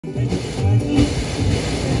Welcome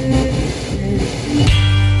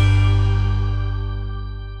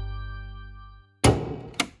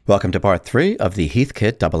to part 3 of the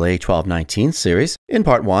Heathkit AA-1219 series. In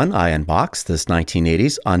part 1, I unboxed this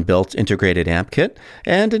 1980s unbuilt integrated amp kit,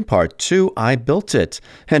 and in part 2, I built it.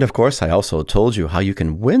 And of course, I also told you how you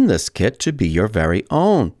can win this kit to be your very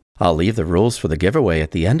own. I'll leave the rules for the giveaway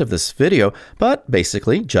at the end of this video, but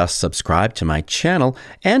basically just subscribe to my channel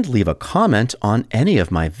and leave a comment on any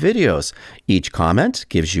of my videos. Each comment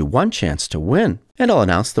gives you one chance to win. And I'll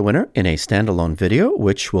announce the winner in a standalone video,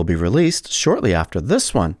 which will be released shortly after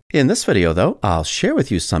this one. In this video, though, I'll share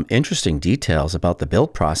with you some interesting details about the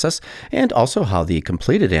build process and also how the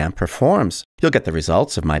completed amp performs. You'll get the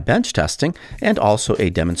results of my bench testing and also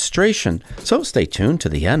a demonstration, so stay tuned to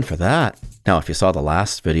the end for that. Now, if you saw the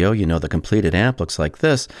last video, you know the completed amp looks like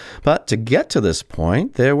this, but to get to this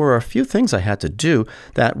point, there were a few things I had to do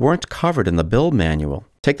that weren't covered in the build manual.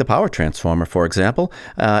 Take the power transformer, for example.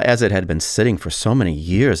 As it had been sitting for so many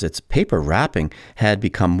years, its paper wrapping had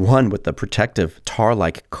become one with the protective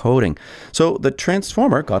tar-like coating. So the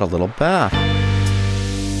transformer got a little bath.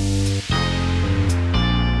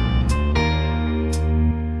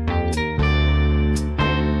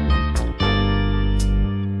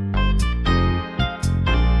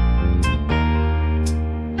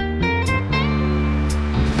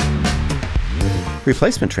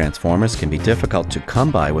 Replacement transformers can be difficult to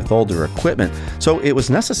come by with older equipment, so it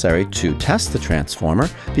was necessary to test the transformer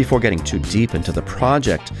before getting too deep into the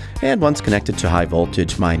project. And once connected to high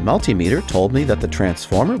voltage, my multimeter told me that the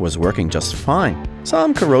transformer was working just fine.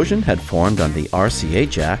 Some corrosion had formed on the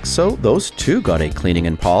RCA jack, so those too got a cleaning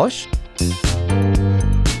and polish.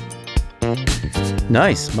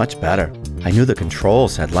 Nice, much better. I knew the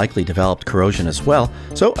controls had likely developed corrosion as well,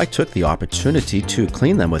 so I took the opportunity to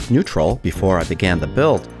clean them with Nutrol before I began the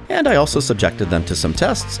build. And I also subjected them to some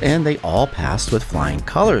tests, and they all passed with flying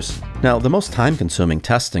colors. Now, the most time-consuming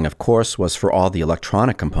testing, of course, was for all the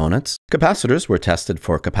electronic components. Capacitors were tested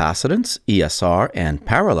for capacitance, ESR, and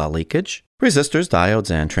parallel leakage. Resistors, diodes,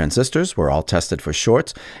 and transistors were all tested for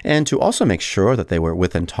shorts, and to also make sure that they were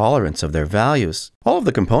within tolerance of their values. All of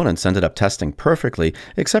the components ended up testing perfectly,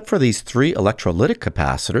 except for these 3 electrolytic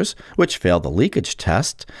capacitors, which failed the leakage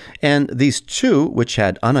test, and these 2, which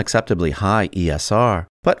had unacceptably high ESR.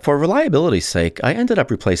 But for reliability's sake, I ended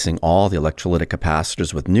up replacing all the electrolytic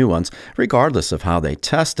capacitors with new ones, regardless of how they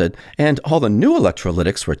tested, and all the new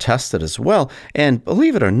electrolytics were tested as well, and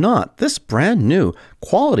believe it or not, this brand new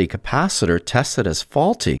quality capacitor tested as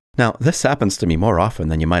faulty. Now, this happens to me more often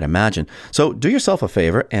than you might imagine, so do yourself a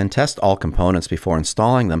favor and test all components before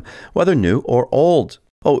installing them, whether new or old.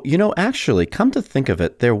 Oh, you know, actually, come to think of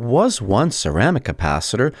it, there was one ceramic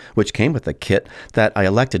capacitor, which came with the kit, that I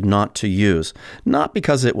elected not to use. Not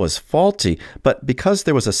because it was faulty, but because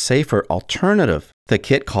there was a safer alternative. The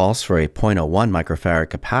kit calls for a 0.01 microfarad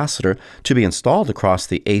capacitor to be installed across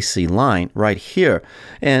the AC line right here.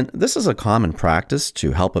 And this is a common practice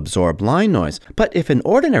to help absorb line noise. But if an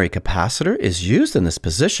ordinary capacitor is used in this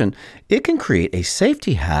position, it can create a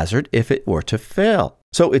safety hazard if it were to fail.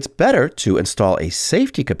 So it's better to install a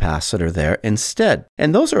safety capacitor there instead.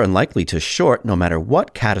 And those are unlikely to short no matter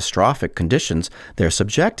what catastrophic conditions they're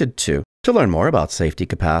subjected to. To learn more about safety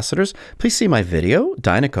capacitors, please see my video,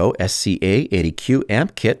 Dynaco SCA80Q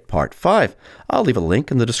Amp Kit Part 5. I'll leave a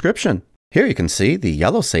link in the description. Here you can see the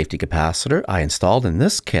yellow safety capacitor I installed in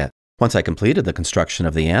this kit. Once I completed the construction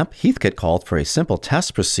of the amp, Heathkit called for a simple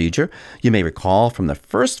test procedure. You may recall from the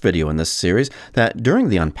first video in this series that during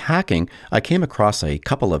the unpacking, I came across a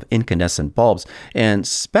couple of incandescent bulbs and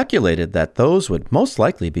speculated that those would most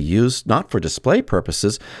likely be used not for display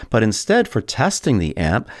purposes, but instead for testing the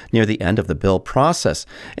amp near the end of the build process.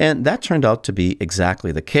 And that turned out to be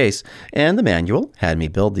exactly the case. And the manual had me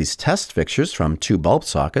build these test fixtures from 2 bulb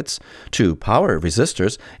sockets, 2 power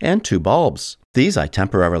resistors, and 2 bulbs. These I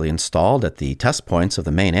temporarily installed at the test points of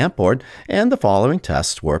the main amp board, and the following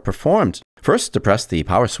tests were performed. First, depress the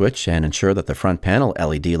power switch and ensure that the front panel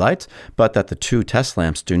LED lights, but that the 2 test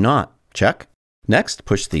lamps do not. Check. Next,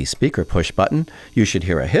 push the speaker push button. You should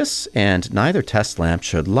hear a hiss, and neither test lamp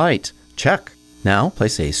should light. Check. Now,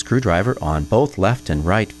 place a screwdriver on both left and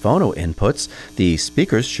right phono inputs. The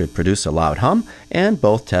speakers should produce a loud hum, and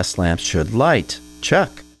both test lamps should light. Check.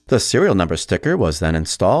 The serial number sticker was then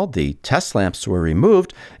installed, the test lamps were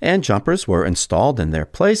removed, and jumpers were installed in their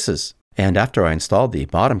places. And after I installed the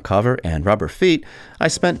bottom cover and rubber feet, I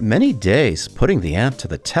spent many days putting the amp to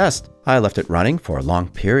the test. I left it running for long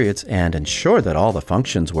periods and ensured that all the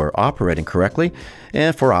functions were operating correctly,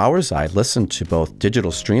 and for hours I listened to both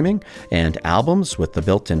digital streaming and albums with the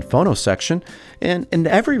built-in Phono section, and in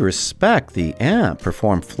every respect the amp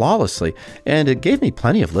performed flawlessly, and it gave me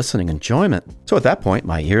plenty of listening enjoyment. So at that point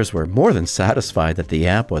my ears were more than satisfied that the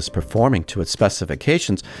amp was performing to its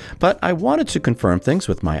specifications, but I wanted to confirm things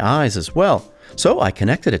with my eyes as well. So I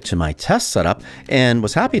connected it to my test setup and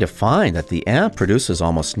was happy to find that the amp produces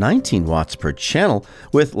almost 19 watts per channel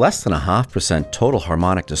with less than 0.5% total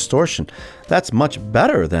harmonic distortion. That's much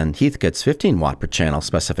better than Heathkit's 15 watt per channel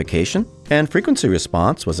specification. And frequency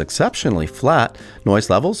response was exceptionally flat. Noise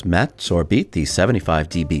levels met or beat the 75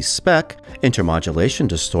 dB spec. Intermodulation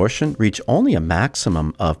distortion reached only a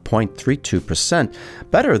maximum of 0.32%,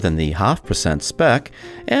 better than the 0.5% spec,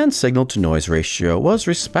 and signal-to-noise ratio was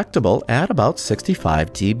respectable at about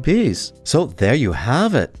 65 dBs. So there you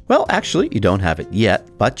have it. Well, actually, you don't have it yet,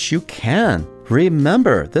 but you can.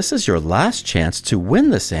 Remember, this is your last chance to win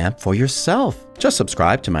this amp for yourself. Just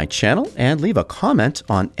subscribe to my channel and leave a comment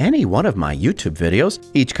on any one of my YouTube videos.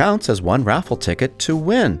 Each counts as one raffle ticket to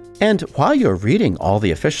win. And while you're reading all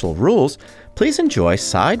the official rules, please enjoy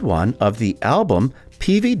side 1 of the album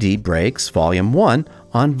PVD Breaks Volume 1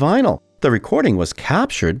 on vinyl. The recording was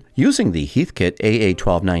captured using the Heathkit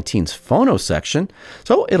AA-1219's Phono section,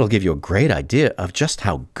 so it'll give you a great idea of just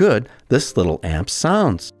how good this little amp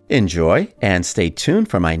sounds. Enjoy and stay tuned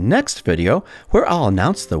for my next video where I'll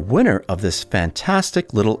announce the winner of this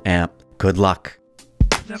fantastic little amp. Good luck!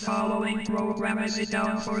 The following program is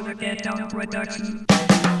done for the Get Down production.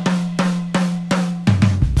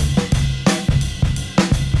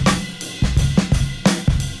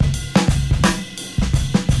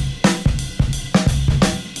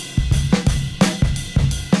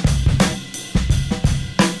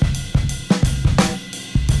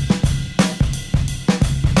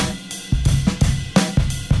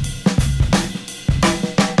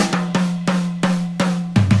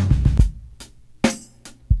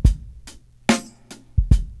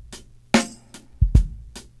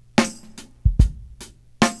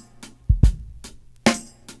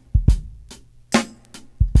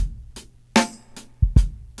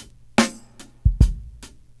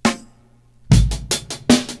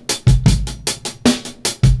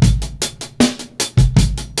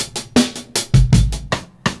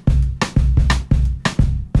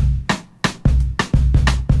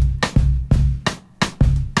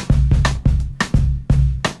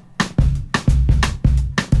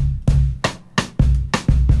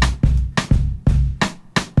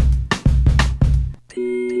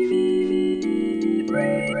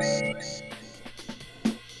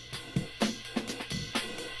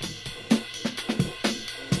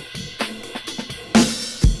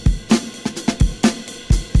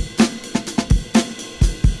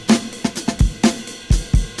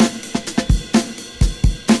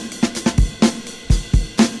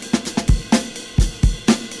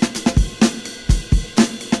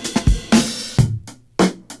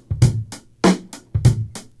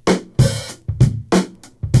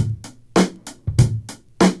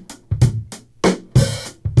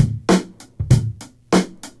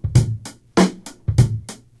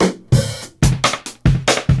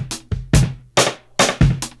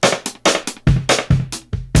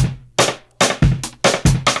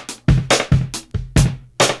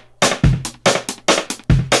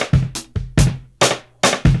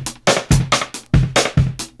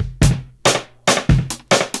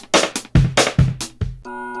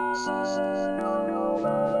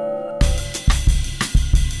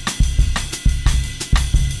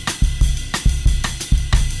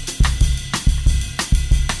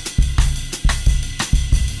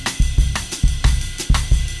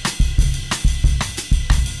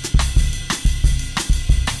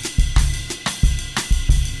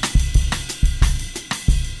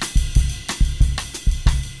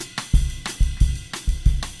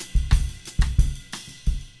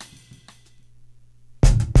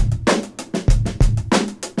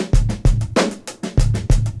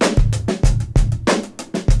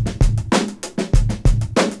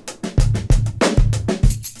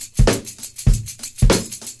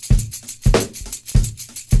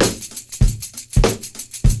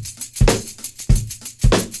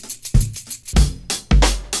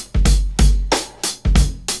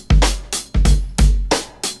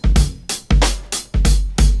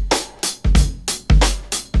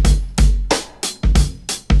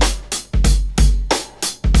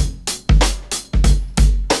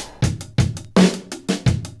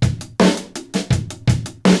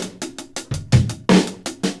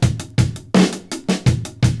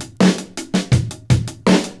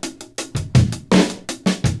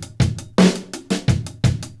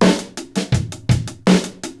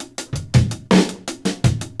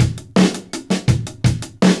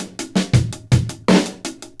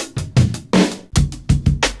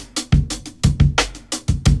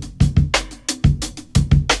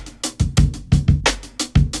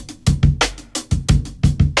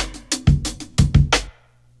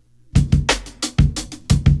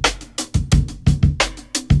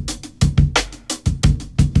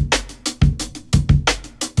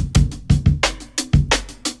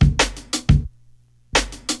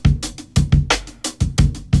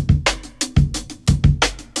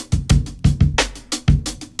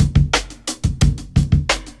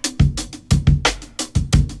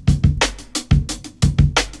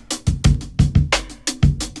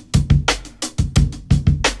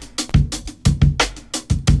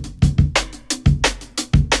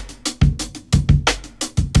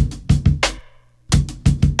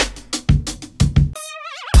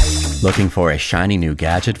 Looking for a shiny new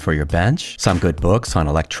gadget for your bench? Some good books on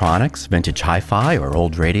electronics, vintage hi-fi, or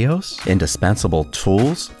old radios? Indispensable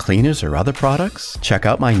tools, cleaners, or other products? Check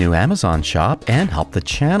out my new Amazon shop and help the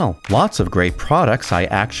channel. Lots of great products I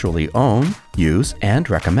actually own, use, and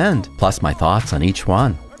recommend, plus my thoughts on each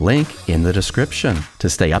one. Link in the description. To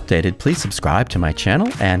stay updated, please subscribe to my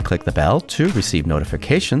channel and click the bell to receive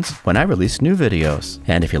notifications when I release new videos.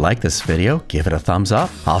 And if you like this video, give it a thumbs up.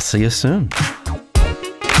 I'll see you soon.